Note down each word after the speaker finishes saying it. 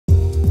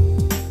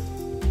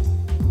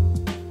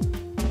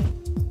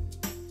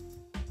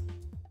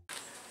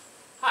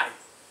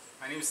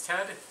name's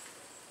Ted,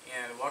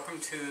 and welcome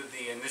to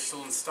the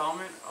initial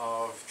installment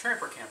of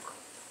Tramper Camper.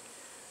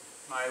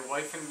 My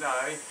wife and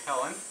I,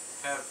 Helen,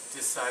 have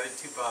decided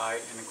to buy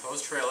an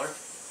enclosed trailer,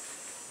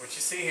 which you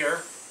see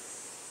here,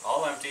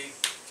 all empty.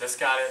 Just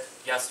got it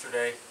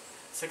yesterday,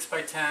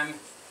 6x10,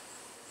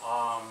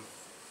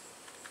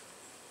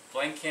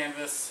 blank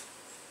canvas,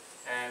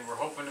 and we're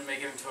hoping to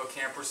make it into a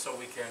camper so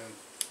we can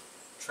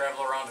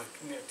travel around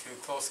to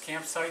close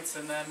campsites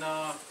and then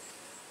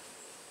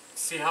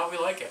see how we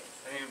like it.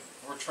 I mean,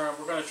 we're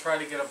going to try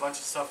to get a bunch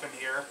of stuff in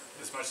here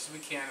as much as we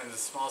can in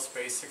this small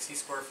space, 60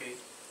 square feet.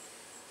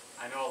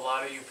 I know a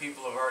lot of you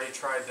people have already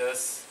tried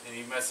this, and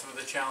you've met some of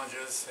the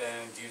challenges,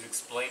 and you've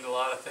explained a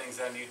lot of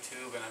things on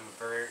YouTube, and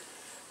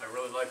I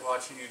really like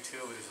watching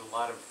YouTube. There's a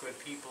lot of good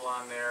people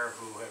on there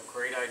who have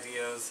great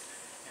ideas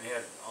and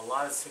had a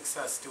lot of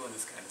success doing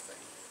this kind of thing.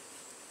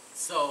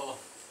 So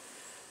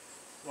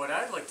what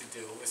I'd like to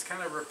do is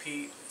kind of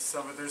repeat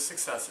some of their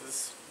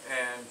successes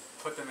and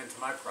put them into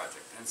my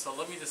project. And so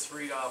let me just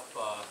read off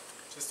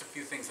just a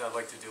few things I'd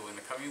like to do in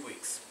the coming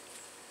weeks.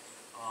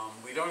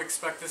 We don't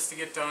expect this to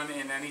get done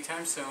in any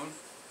time soon.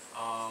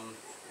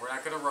 We're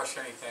not going to rush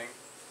anything.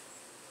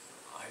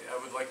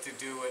 I would like to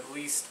do at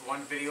least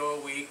one video a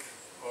week,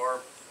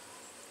 or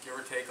give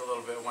or take a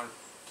little bit, one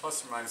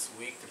plus or minus a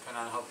week,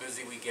 depending on how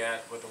busy we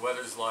get, what the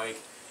weather's like.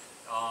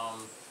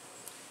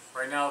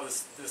 Right now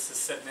this is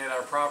sitting at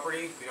our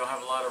property. We don't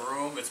have a lot of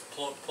room. It's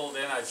pulled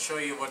in. I'd show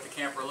you what the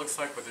camper looks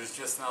like, but there's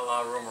just not a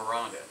lot of room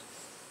around it.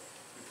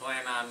 We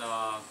plan on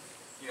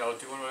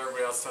doing what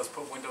everybody else does,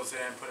 put windows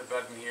in, put a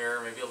bed in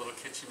here, maybe a little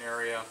kitchen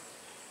area,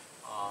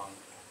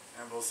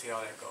 and we'll see how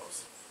that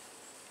goes.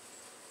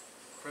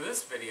 For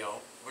this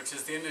video, which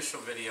is the initial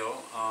video,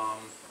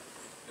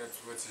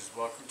 which is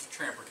Welcome to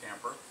Tramper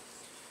Camper,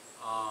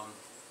 I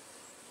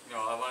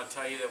want to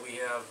tell you that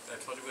I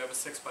told you we have a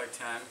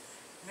 6x10.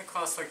 And it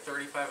costs like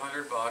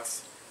 $3,500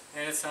 bucks,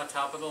 and it's not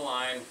top of the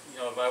line.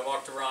 If I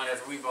walked around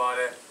after we bought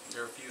it,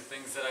 there are a few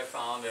things that I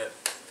found that,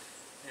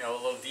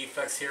 little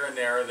defects here and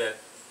there that,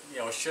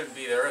 shouldn't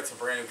be there. It's a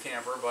brand new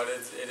camper, but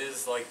it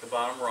is like the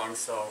bottom rung,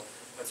 so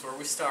that's where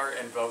we start,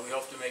 but we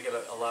hope to make it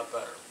a lot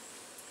better.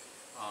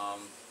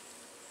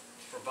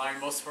 We're buying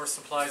most of our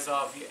supplies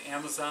off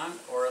Amazon,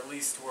 or at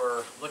least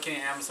we're looking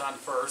at Amazon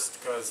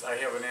first, because I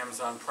have an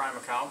Amazon Prime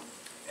account,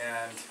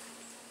 and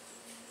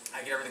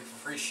I get everything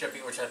for free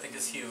shipping, which I think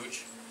is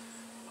huge.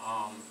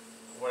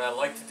 What I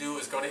like to do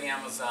is go to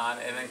Amazon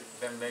and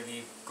then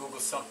maybe Google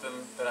something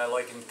that I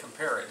like and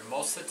compare it. And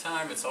most of the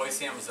time, it's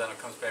always Amazon that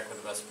comes back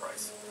with the best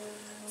price.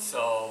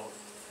 So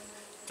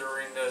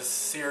during this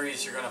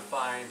series, you're going to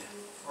find,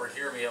 or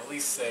hear me at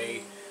least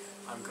say,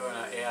 I'm going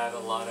to add a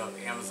lot of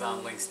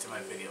Amazon links to my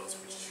videos,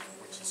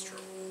 which is true.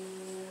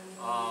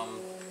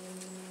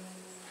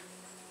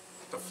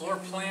 The floor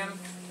plan,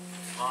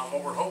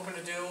 what we're hoping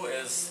to do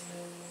is,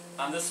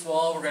 on this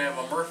wall, we're going to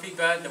have a Murphy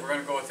bed. That we're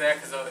going to go with that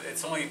because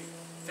it's only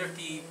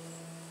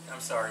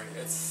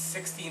it's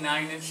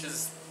 69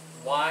 inches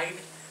wide,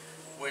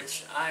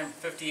 which I'm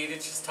 58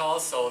 inches tall,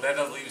 so that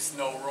leaves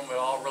no room at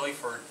all really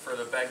for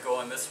the bed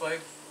going this way.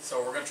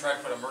 So we're going to try to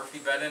put a Murphy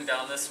bed in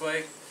down this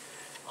way,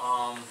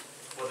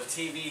 with a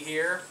TV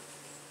here,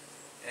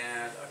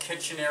 and a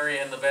kitchen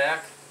area in the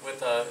back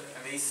with an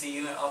AC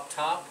unit up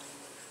top.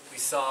 We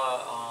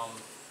saw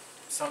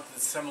something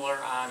similar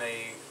on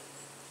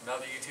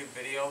another YouTube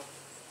video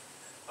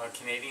a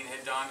Canadian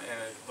had done,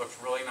 and it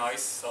looked really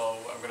nice, so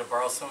I'm going to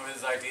borrow some of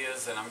his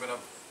ideas, and I'm going to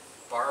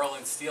borrow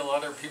and steal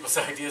other people's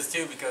ideas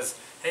too, because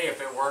hey, if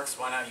it works,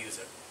 why not use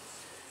it?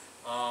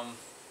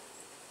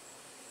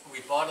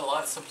 We bought a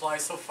lot of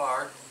supplies so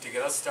far to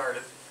get us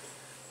started.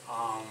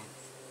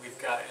 We've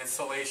got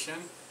insulation,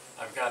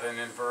 I've got an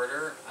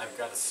inverter, I've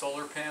got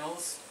solar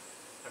panels,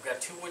 I've got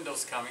 2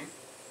 windows coming,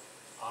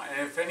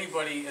 and if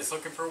anybody is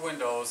looking for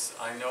windows,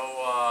 I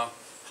know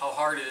how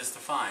hard it is to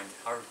find.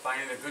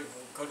 Finding a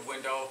good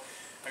window.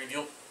 I mean,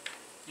 you'll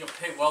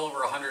pay well over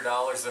 $100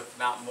 if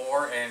not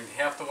more, and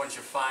half the ones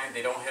you find,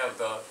 they don't have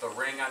the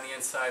ring on the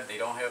inside, they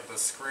don't have the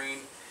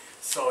screen,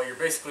 so you're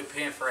basically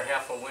paying for a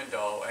half a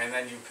window, and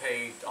then you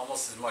pay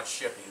almost as much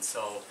shipping.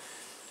 So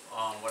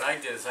what I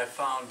did is I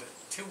found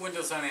 2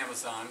 windows on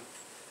Amazon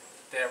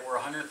that were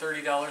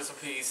 $130 a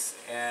piece,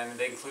 and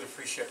they included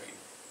free shipping,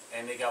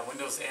 and they got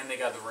windows and they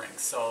got the ring.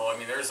 So I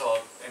mean,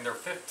 and they're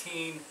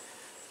 15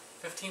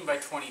 by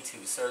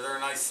 22, so they're a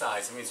nice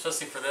size. I mean,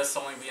 especially for this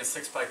only being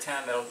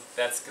 6x10,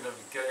 that's going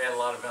to add a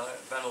lot of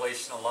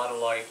ventilation, a lot of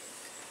light.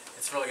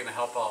 It's really going to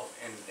help out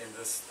in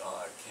this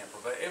camper.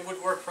 But it would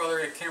work for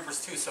other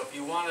campers too, so if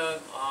you want to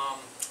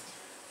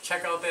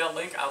check out that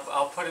link,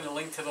 I'll put in a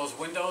link to those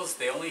windows.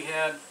 They only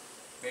had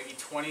maybe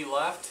 20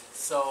 left,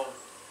 so,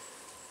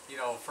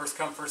 first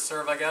come, first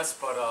serve, I guess.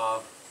 But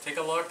take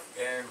a look,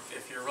 and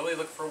if you're really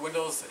looking for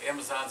windows,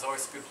 Amazon's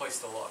always a good place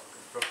to look,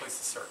 a good place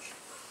to search.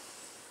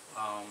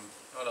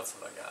 What else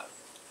have I got?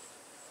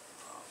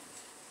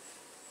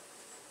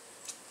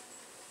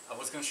 I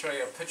was going to show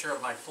you a picture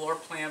of my floor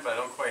plan, but I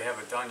don't quite have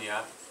it done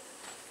yet.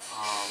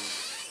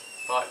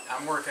 But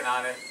I'm working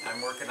on it.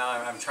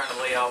 I'm trying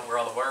to lay out where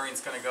all the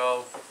wiring's going to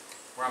go.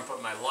 where I'm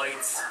putting my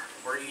lights,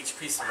 where each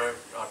piece of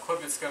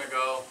equipment's going to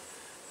go,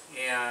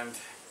 and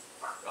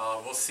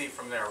we'll see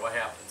from there what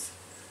happens.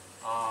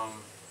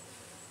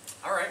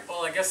 Alright,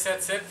 well I guess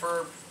that's it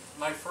for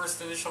my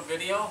first initial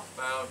video.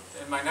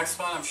 In my next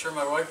one I'm sure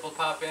my wife will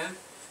pop in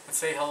and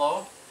say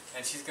hello,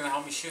 and she's going to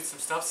help me shoot some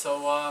stuff,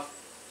 so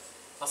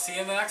I'll see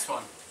you in the next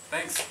one.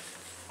 Thanks.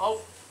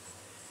 Oh,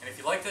 and if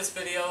you like this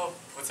video,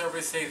 what's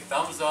everybody say?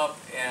 Thumbs up,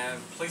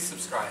 and please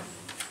subscribe.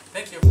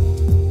 Thank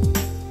you.